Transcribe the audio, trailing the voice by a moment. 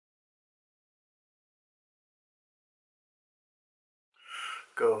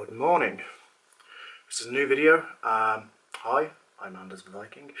Good morning. This is a new video. Hi, I'm Anders the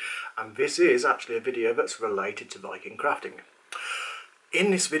Viking, and this is actually a video that's related to Viking crafting.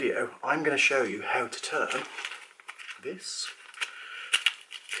 In this video, I'm going to show you how to turn this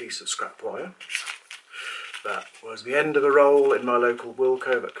piece of scrap wire that was the end of a roll in my local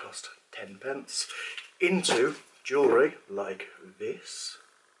Wilko that cost 10p into jewellery like this.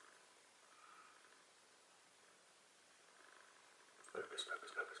 Focus,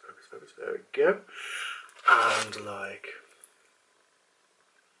 focus, focus, focus, focus, there we go. And like,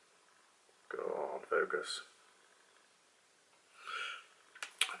 go on, focus.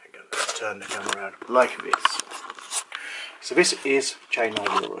 I'm going to turn the camera out like this. So this is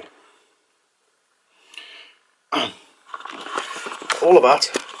chainmail jewellery. All of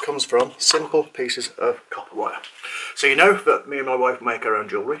that comes from simple pieces of copper wire. So you know that me and my wife make our own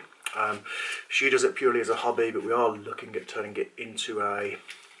jewellery. She does it purely as a hobby, but we are looking at turning it into a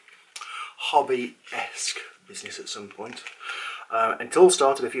hobby-esque business at some point. It all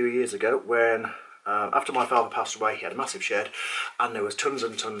started a few years ago when, after my father passed away, he had a massive shed and there was tons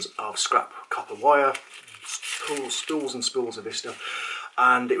and tons of scrap copper wire, spools and spools of this stuff,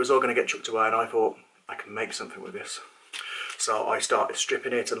 and it was all going to get chucked away, and I thought I can make something with this. So I started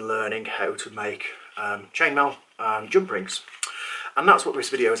stripping it and learning how to make chainmail and jump rings. And that's what this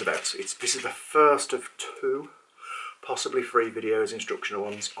video is about. This is the first of two, possibly three videos, instructional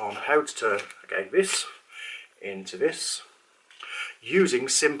ones, on how to turn, again, this into this, using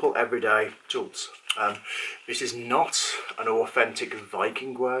simple everyday tools. This is not an authentic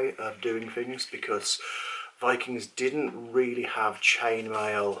Viking way of doing things, because Vikings didn't really have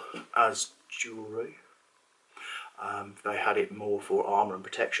chainmail as jewellery. They had it more for armour and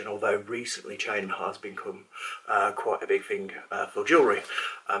protection, although recently chainmail has become quite a big thing for jewellery.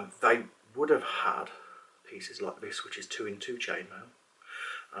 They would have had pieces like this, which is 2-in-2 chainmail,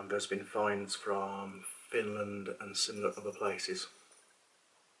 and there's been finds from Finland and similar other places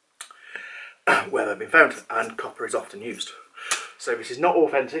where they've been found, and copper is often used. So this is not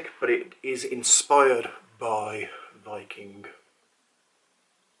authentic, but it is inspired by Viking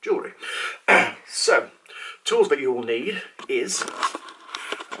jewellery. So, tools that you will need is,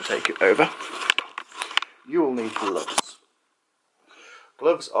 I'll take it over, you will need gloves.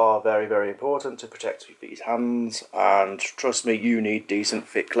 Gloves are very, very important to protect these hands, and trust me, you need decent,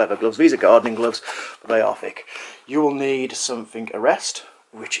 thick, clever gloves. These are gardening gloves, but they are thick. You will need something arrest,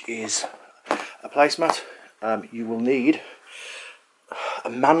 which is a placemat. You will need a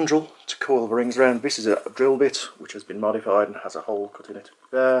mandrel to coil the rings around. This is a drill bit which has been modified and has a hole cut in it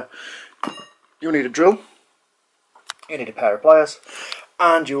there. You'll need a drill, you need a pair of pliers,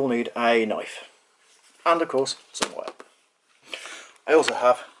 and you'll need a knife, and of course some wire. I also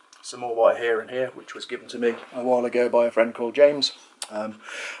have some more wire here and here, which was given to me a while ago by a friend called James. I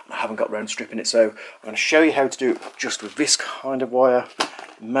haven't got around to stripping it, so I'm going to show you how to do it just with this kind of wire,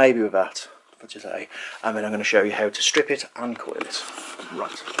 maybe with that for today, and then I'm going to show you how to strip it and coil it.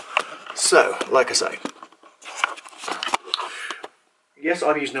 Right, so like I say, yes,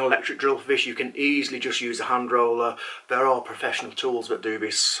 I'm using an electric drill for this. You can easily just use a hand roller. There are professional tools that do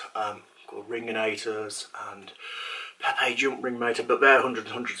this, called ringinators and Pepe jump ring mater, but they're hundreds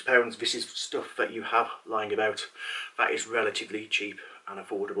and hundreds of pounds. This is stuff that you have lying about that is relatively cheap and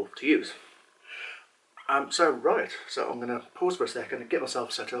affordable to use. So I'm going to pause for a second and get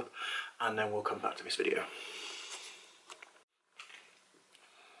myself set up, and then we'll come back to this video.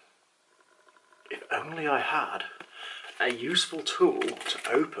 If only I had a useful tool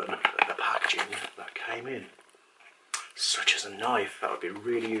to open the packaging that came in, such as a knife. That would be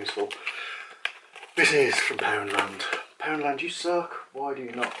really useful. This is from Poundland. Poundland, you suck. Why do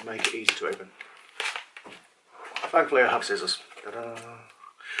you not make it easy to open? Thankfully I have scissors. Ta-da.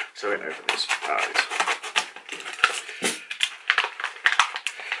 So we can open this. Alright.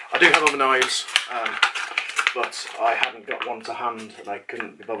 I do have other knives, but I hadn't got one to hand, and I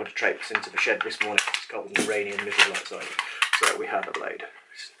couldn't be bothered to traipse into the shed this morning. It's cold and rainy and miserable outside, so we have a blade.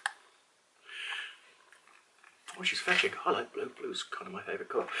 Oh, she's fetching. I like blue. Blue's kind of my favourite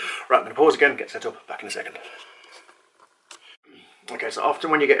colour. Right, I'm going to pause again, get set up, back in a second. Okay, so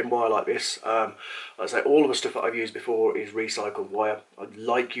often when you're getting wire like this, like I say, all of the stuff that I've used before is recycled wire. I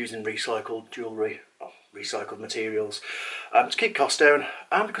like using recycled jewellery, recycled materials, to keep costs down,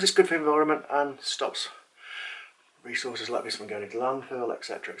 and because it's good for the environment and stops resources like this from going into landfill,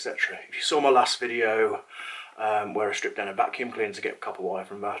 etc, etc. If you saw my last video where I stripped down a vacuum cleaner to get copper wire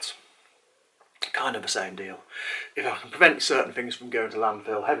from that, kind of the same deal. If I can prevent certain things from going to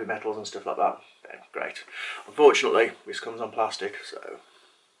landfill, heavy metals and stuff like that, then great. Unfortunately, this comes on plastic, so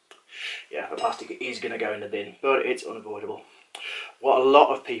yeah, the plastic is going to go in the bin, but it's unavoidable. What a lot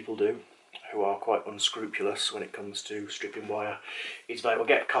of people do, who are quite unscrupulous when it comes to stripping wire, is they will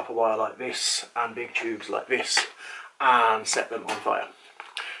get copper wire like this and big tubes like this and set them on fire.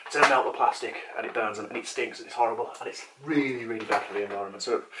 So they melt the plastic and it burns them and it stinks and it's horrible and it's really, really bad for the environment.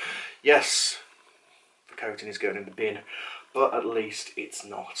 So yes, the coating is going in the bin, but at least it's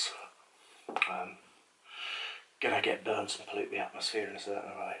not going to get burnt and pollute the atmosphere in a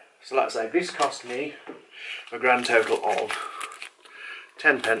certain way. So like I say, this cost me a grand total of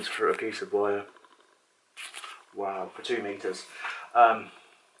 10 pence for a piece of wire. Wow, for 2 metres. Out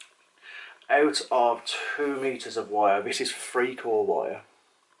of 2 metres of wire, this is 3-core wire.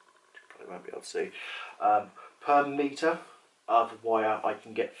 Probably won't be able to see. Per metre of wire, I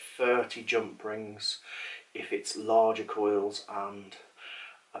can get 30 jump rings if it's larger coils, and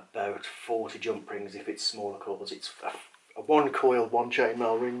about 40 jump rings if it's smaller coils. It's a 1 coil, 1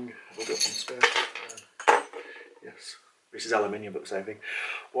 chainmail ring. We'll get some spare. Yes, this is aluminium, but the same thing.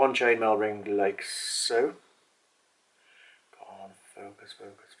 1 chainmail ring like so. Come on, focus,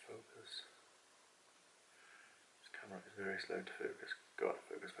 focus, focus. This camera is very slow to focus. Go on,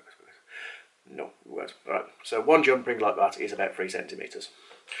 focus, focus, focus. No, it won't. Alright, so 1 jump ring like that is about 3 centimetres.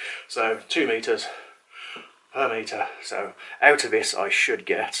 So 2 metres per metre. So out of this I should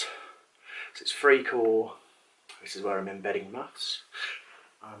get, so it's 3-core, this is where I'm embedding maths.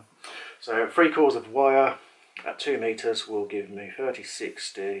 So 3 cores of wire at 2 metres will give me 30,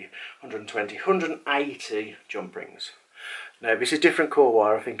 60, 120, 180 jump rings. Now this is different core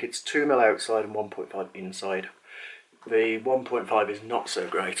wire. I think it's 2mm outside and 1.5 inside. The 1.5 is not so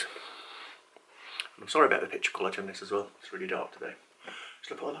great. I'm sorry about the picture quality on this as well. It's really dark today.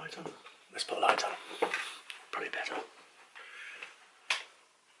 Should I put a light on? Let's put a light on. Probably better.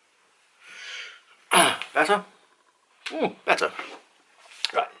 Better? Better.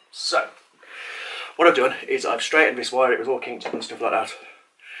 Right, so what I've done is I've straightened this wire. It was all kinked up and stuff like that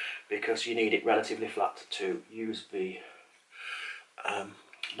because you need it relatively flat to use the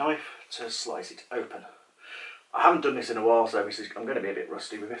knife to slice it open. I haven't done this in a while, so I'm going to be a bit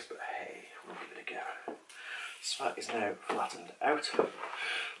rusty with this, but hey, we'll give it a go. This flat is now flattened out.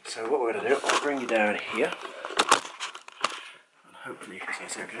 So what we're going to do, I'll bring you down here, and hopefully you can see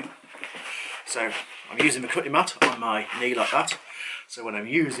it's okay. So I'm using the cutting mat on my knee like that, so when I'm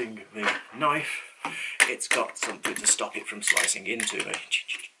using the knife, it's got something to stop it from slicing into me.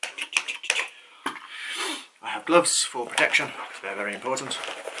 I have gloves for protection, because they're very important.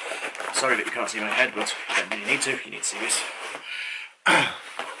 Sorry that you can't see my head, but you don't really need to, you need to see this.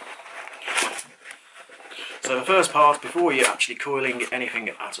 So the first part, before you're actually coiling anything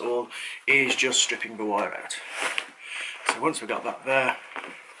at all, is just stripping the wire out. So once we've got that there,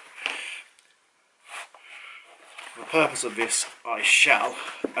 for the purpose of this, I shall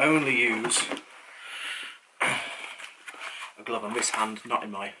only use a glove on this hand, not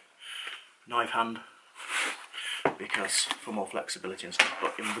in my knife hand, because for more flexibility and stuff,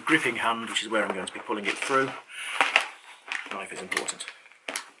 but in the gripping hand, which is where I'm going to be pulling it through, the knife is important.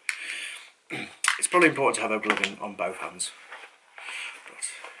 It's probably important to have a glove in on both hands,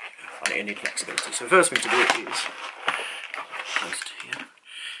 but I need flexibility. So the first thing to do is, close to here,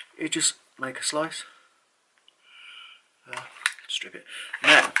 is just make a slice, strip it.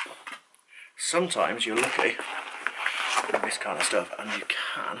 Now, sometimes you're lucky with this kind of stuff, and you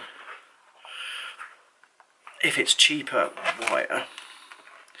can, if it's cheaper wire,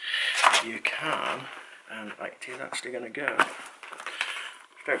 you can, and right, it is actually going to go.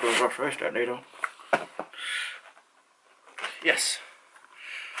 Straight gloves off first, don't need them. Yes.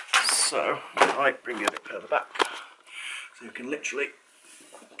 So, I bring you a bit further back, so you can literally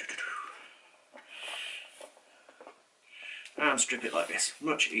and strip it like this,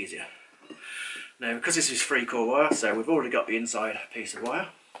 much easier. Now, because this is 3-core wire, so we've already got the inside piece of wire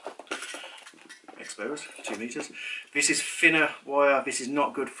exposed, 2 meters. This is thinner wire. This is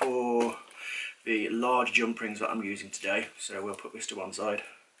not good for the large jump rings that I'm using today, so we'll put this to one side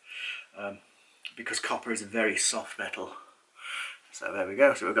because copper is a very soft metal. So there we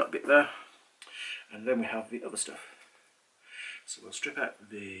go, so we've got a bit there, and then we have the other stuff. So we'll strip out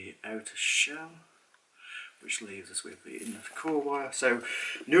the outer shell, which leaves us with the inner core wire. So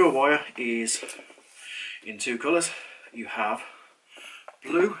newer wire is in 2 colours. You have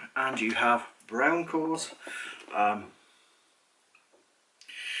blue and you have brown cores.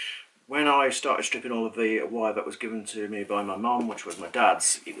 When I started stripping all of the wire that was given to me by my mum, which was my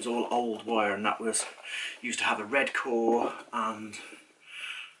dad's, it was all old wire, and that was used to have a red core, and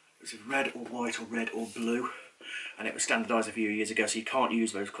it was red or white or red or blue, and it was standardised a few years ago, so you can't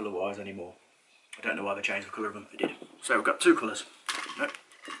use those colour wires anymore. I don't know why they changed the colour of them, they did. So we've got 2 colours.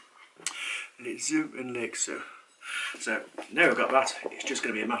 Let's zoom in like so. So now we've got that, it's just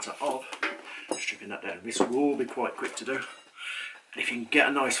going to be a matter of stripping that down. This will be quite quick to do. And if you can get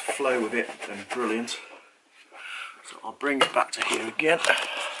a nice flow with it, then brilliant. So I'll bring it back to here again,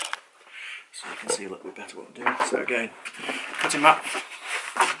 so you can see a little bit better what I'm doing. So again, cutting mat,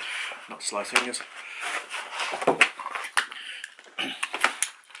 not slice fingers.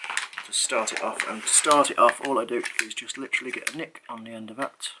 Just start it off, and to start it off all I do is just literally get a nick on the end of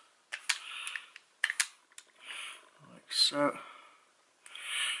that, like so,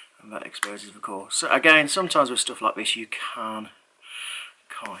 and that exposes the core. So again, sometimes with stuff like this you can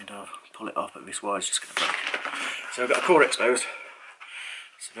kind of pull it off, but this wire's just going to break. So I've got a core exposed,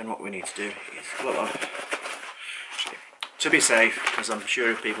 so then what we need to do is glove on. To be safe, because I'm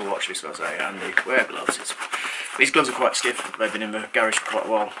sure if people watch this will say, Andy, wear gloves. These gloves are quite stiff, they've been in the garage for quite a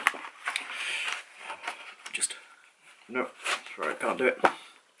while. Just, no, sorry, can't do it.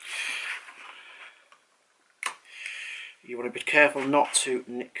 You want to be careful not to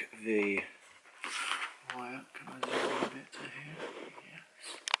nick the wire. Can I zoom in a bit to here?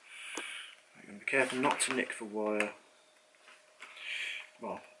 Yes. You're going to be careful not to nick the wire,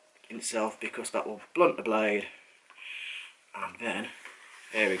 well, in itself, because that will blunt the blade. And then,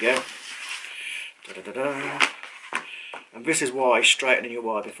 there we go. Da, da, da, da. And this is why straightening your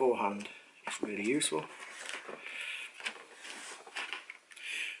wire beforehand is really useful.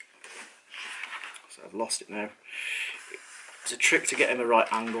 So I've lost it now. It's a trick to get in the right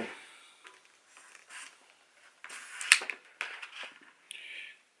angle.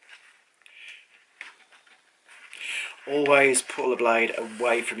 Always pull the blade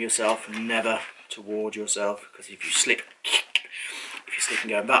away from yourself, never toward yourself, because if you slip and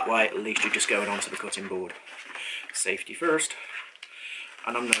going that way, at least you're just going onto the cutting board. Safety first.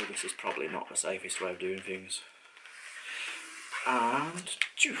 And I know this is probably not the safest way of doing things. And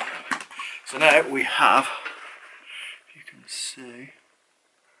so now we have, you can see,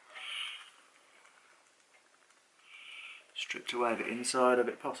 stripped away the inside of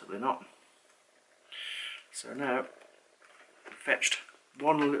it, possibly not. So now we've fetched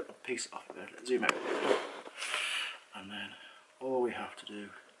one little piece off of it. Let's zoom out. And then all we have to do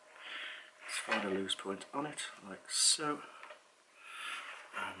is find a loose point on it, like so,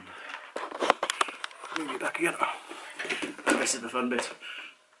 and move it back again. And this is the fun bit.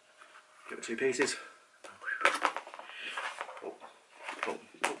 Get the two pieces. Pull, pull,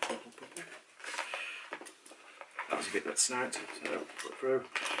 pull, pull, pull, pull. That's a bit that's snapped, so put it through.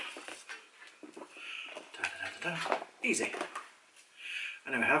 Da, da, da, da, da. Easy.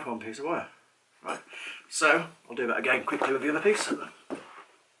 And then we have one piece of wire. Right, so I'll do that again quickly with the other piece.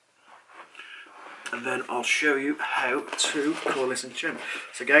 And then I'll show you how to coil this into chainmail.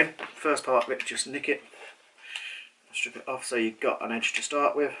 So again, first part of it, just nick it, strip it off so you've got an edge to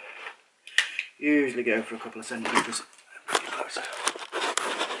start with. Usually go for a couple of centimetres. Pretty close.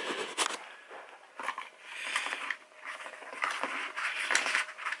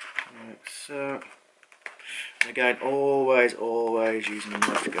 Like so. And again, always using the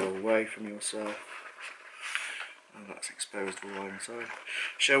knife to go away from yourself. And that's exposed the wire inside.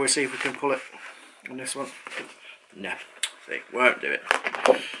 Shall we see if we can pull it on this one? No, see, won't do it.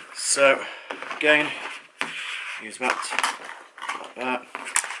 So, again, use that, like that.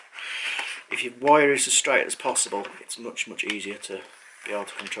 If your wire is as straight as possible, it's much easier to be able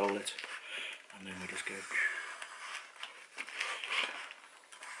to control it. And then we just go.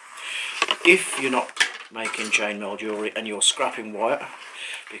 If you're not making chainmail jewellery and you're scrapping wire,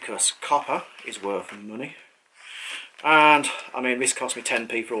 because copper is worth money, and I mean this cost me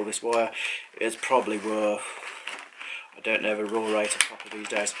 10p for all this wire, it's probably worth, I don't know the raw rate of copper these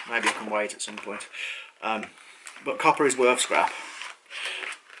days, maybe I can wait at some point, but copper is worth scrap.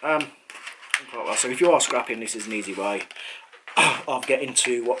 Quite well. So if you are scrapping, this is an easy way of getting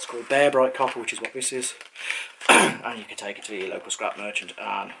to what's called bare bright copper, which is what this is. And you can take it to your local scrap merchant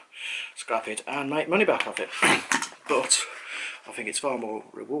and scrap it and make money back off it. But I think it's far more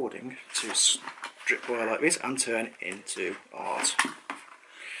rewarding to strip wire like this and turn it into art.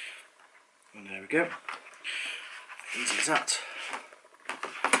 And there we go. Easy as that.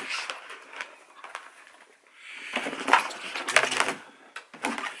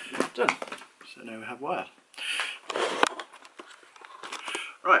 Done. So now we have wire.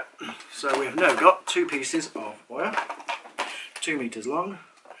 Right, so we have now got two pieces of wire, 2 meters long,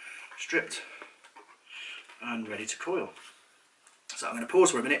 stripped and ready to coil. So I'm going to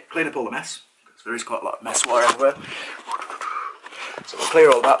pause for a minute, clean up all the mess, because there is quite a lot of mess wire everywhere. So we'll clear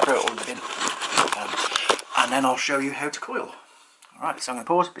all that, throw it all in the bin, and then I'll show you how to coil. Alright, so I'm going to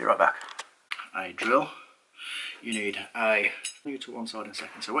pause, be right back. A drill. You need a new to one side in a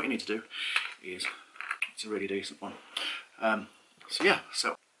second. So what you need to do is It's a really decent one. So yeah,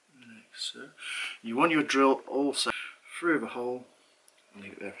 so you want your drill also through the hole. I'll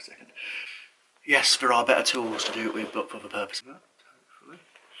leave it there for a second. Yes, there are better tools to do it with, but for the purpose of that, hopefully.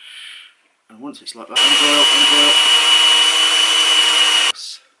 And once it's like that, undrill.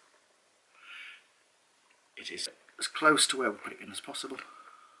 It is as close to where we put it in as possible.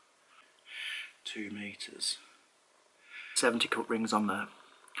 2 meters. 70 cut rings on there.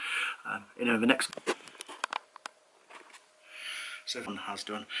 The next. So one has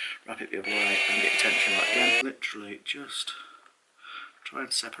done. Wrap it the other way and get your tension right again. Literally just try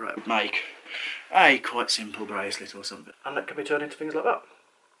and separate. Make a quite simple bracelet or something, and that can be turned into things like that,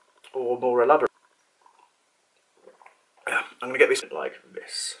 or more elaborate. Yeah, I'm going to get this like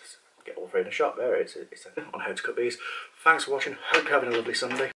this. Get all three in a shot. There it's on how to cut these. Thanks for watching. Hope you're having a lovely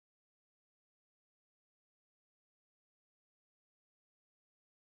Sunday.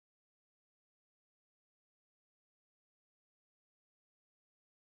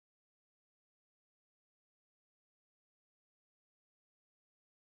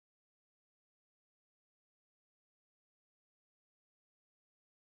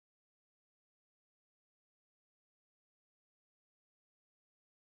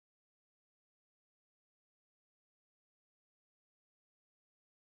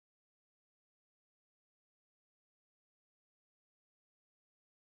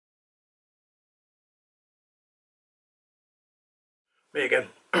 Me again.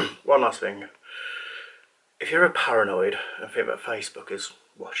 One last thing. If you're a paranoid and think that Facebook is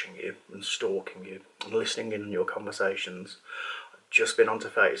watching you and stalking you and listening in on your conversations, I've just been onto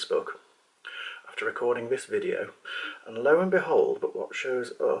Facebook after recording this video, and lo and behold, but what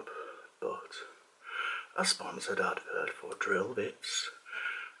shows up but a sponsored advert for drill bits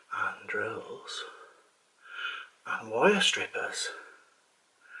and drills and wire strippers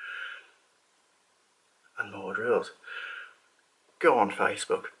and more drills. Go on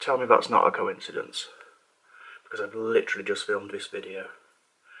Facebook, tell me that's not a coincidence, because I've literally just filmed this video.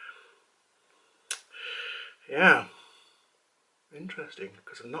 Yeah, interesting,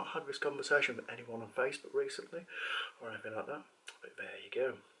 because I've not had this conversation with anyone on Facebook recently or anything like that, but there you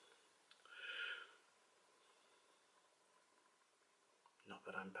go. Not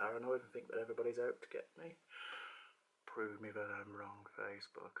that I'm paranoid and think that everybody's out to get me. Prove me that I'm wrong,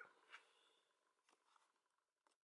 Facebook.